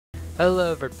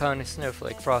Hello everybody,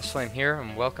 Snowflake Frostflame here,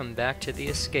 and welcome back to the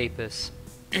Escapists.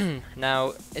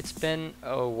 Now, it's been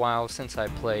a while since I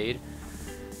played.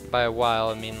 By a while,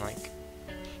 I mean like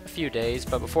a few days,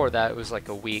 but before that it was like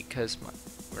a week, because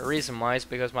the reason why is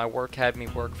because my work had me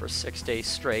work for 6 days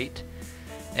straight,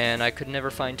 and I could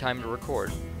never find time to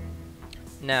record.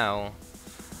 Now,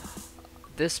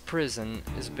 this prison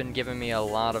has been giving me a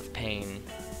lot of pain.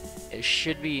 It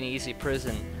should be an easy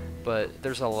prison, but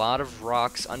there's a lot of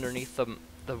rocks underneath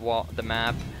the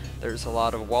map. There's a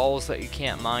lot of walls that you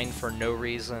can't mine for no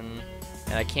reason,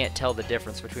 and I can't tell the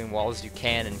difference between walls you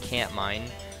can and can't mine.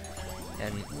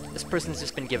 And this prison's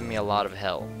just been giving me a lot of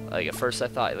hell. Like at first I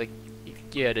thought like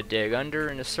you had to dig under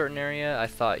in a certain area. I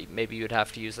thought maybe you'd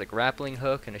have to use a grappling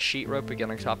hook and a sheet rope to get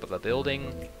on top of a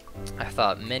building. I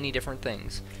thought many different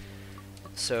things.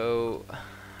 So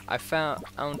I found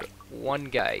one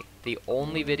guy, the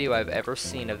only video I've ever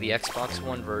seen of the Xbox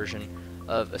One version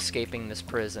of escaping this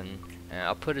prison, and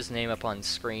I'll put his name up on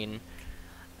screen.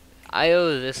 I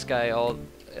owe this guy all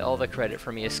the credit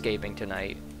for me escaping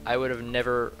tonight. I would have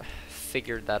never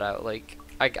figured that out. Like,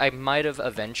 I might have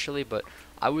eventually, but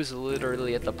I was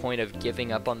literally at the point of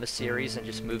giving up on the series and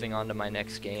just moving on to my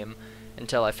next game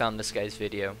until I found this guy's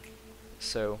video.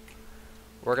 So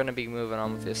we're gonna be moving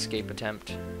on with the escape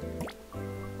attempt.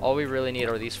 All we really need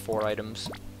are these 4 items.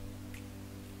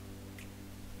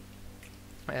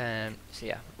 And so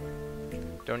yeah,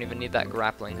 don't even need that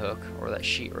grappling hook or that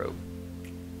sheet rope.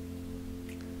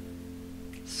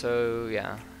 So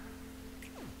yeah,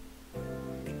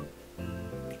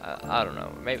 I don't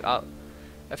know. Maybe I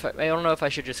don't know if I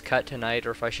should just cut tonight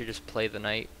or if I should just play the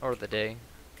night or the day.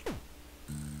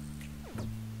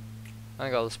 I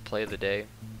think I'll just play the day.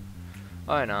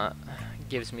 Why not? It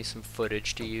gives me some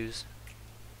footage to use.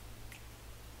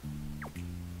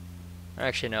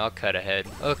 Actually, no, I'll cut ahead.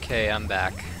 Okay, I'm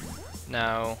back.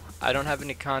 Now, I don't have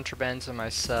any contrabands in my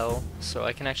cell, so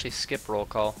I can actually skip roll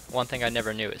call. One thing I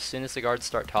never knew, as soon as the guards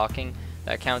start talking,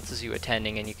 that counts as you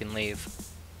attending and you can leave.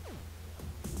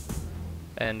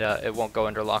 And it won't go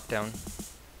under lockdown.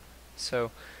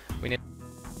 So, we need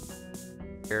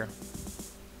here.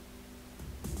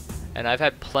 And I've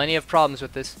had plenty of problems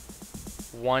with this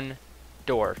one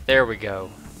door. There we go.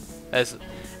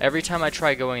 Every time I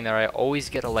try going there, I always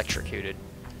get electrocuted.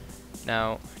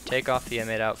 Now, take off the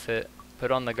inmate outfit,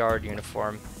 put on the guard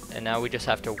uniform, and now we just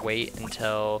have to wait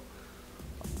until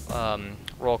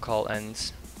roll call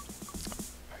ends,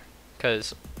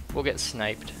 because we'll get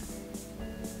sniped.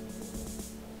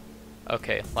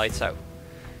 Okay, lights out.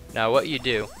 Now what you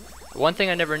do, one thing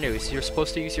I never knew is you're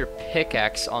supposed to use your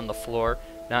pickaxe on the floor,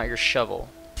 not your shovel,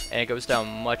 and it goes down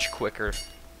much quicker.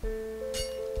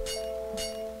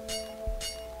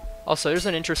 Also, there's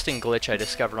an interesting glitch I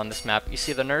discovered on this map. You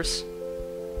see the nurse?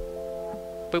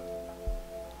 Boop.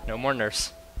 No more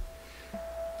nurse.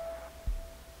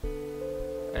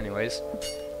 Anyways,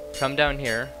 come down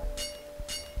here,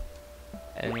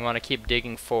 and you want to keep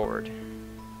digging forward.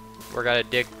 We're gonna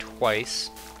dig twice,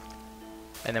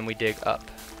 and then we dig up.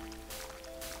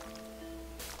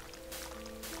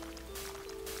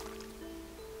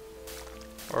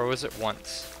 Or was it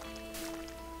once?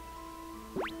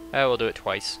 We'll do it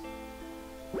twice.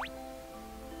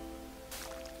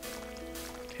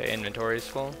 Okay, inventory is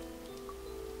full.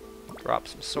 Drop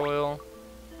some soil.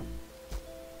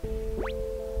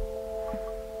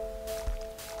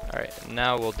 Alright,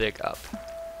 now we'll dig up.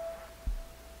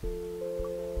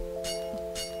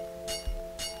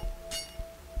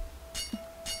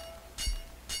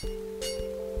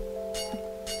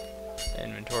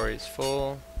 Inventory is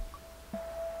full.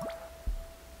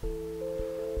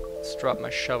 Let's drop my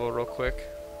shovel real quick.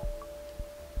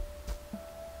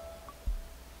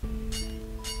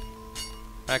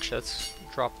 Actually, let's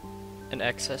drop an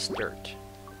excess dirt.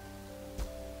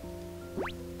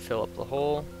 Fill up the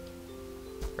hole.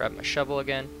 Grab my shovel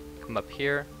again. Come up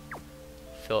here.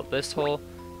 Fill up this hole.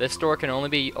 This door can only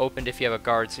be opened if you have a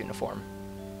guard's uniform.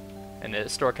 And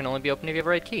this door can only be opened if you have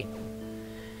a red key.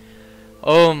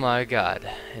 Oh my god.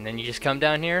 And then you just come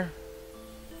down here.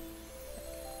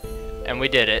 And we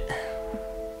did it.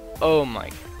 Oh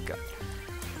my god.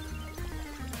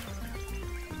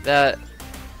 That...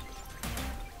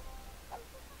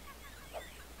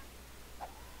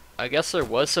 I guess there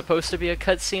was supposed to be a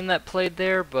cutscene that played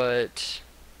there, but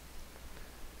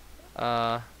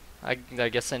I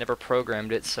guess I never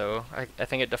programmed it, so I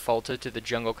think it defaulted to the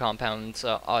Jungle Compound's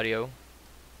audio.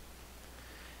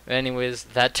 Anyways,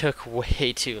 that took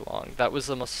way too long. That was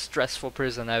the most stressful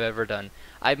prison I've ever done.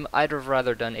 I'd have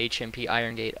rather done HMP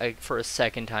Iron Gate for a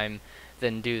second time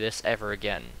than do this ever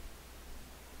again.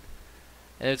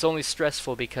 And it's only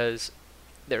stressful because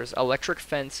There's electric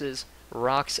fences,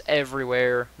 rocks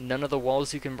everywhere, none of the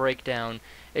walls you can break down.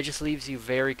 It just leaves you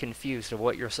very confused of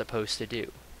what you're supposed to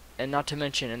do. And not to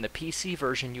mention, in the PC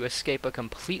version, you escape a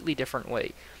completely different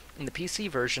way. In the PC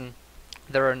version,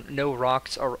 there are no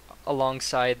rocks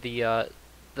alongside the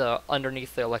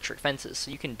underneath the electric fences,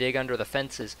 so you can dig under the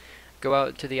fences, go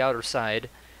out to the outer side,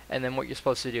 and then what you're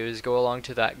supposed to do is go along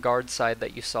to that guard side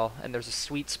that you saw, and there's a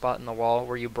sweet spot in the wall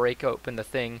where you break open the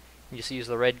thing, and just use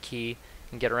the red key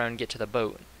and get around and get to the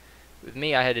boat. With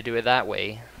me, I had to do it that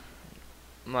way.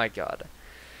 My god.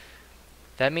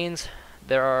 That means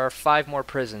there are 5 more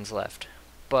prisons left,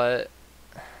 but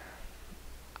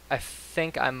I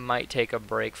think I might take a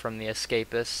break from the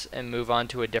Escapists and move on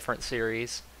to a different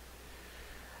series.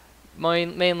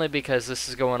 Mainly because this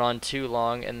is going on too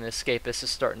long and the Escapist is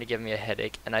starting to give me a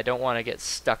headache, and I don't want to get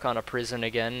stuck on a prison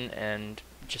again and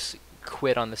just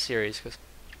quit on the series, because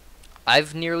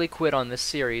I've nearly quit on this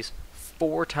series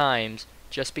 4 times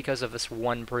just because of this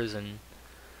one prison.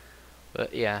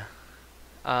 But yeah.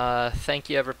 Thank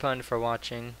you everyone for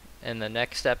watching. In the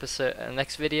next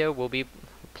next video, we'll be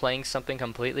playing something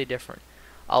completely different.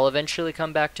 I'll eventually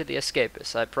come back to the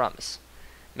Escapists, I promise.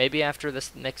 Maybe after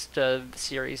this next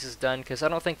series is done, because I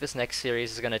don't think this next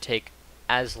series is going to take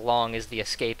as long as the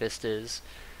Escapist is.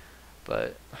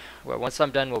 But well, once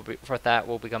I'm done with that,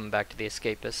 we'll be coming back to the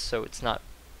Escapists, so it's not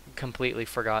completely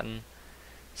forgotten.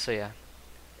 So yeah,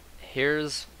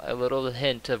 here's a little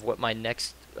hint of what my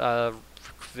next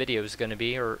video is going to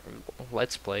be, or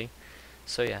let's play.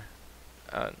 So yeah,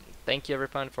 thank you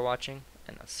everyone for watching,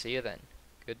 and I'll see you then.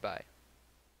 Goodbye.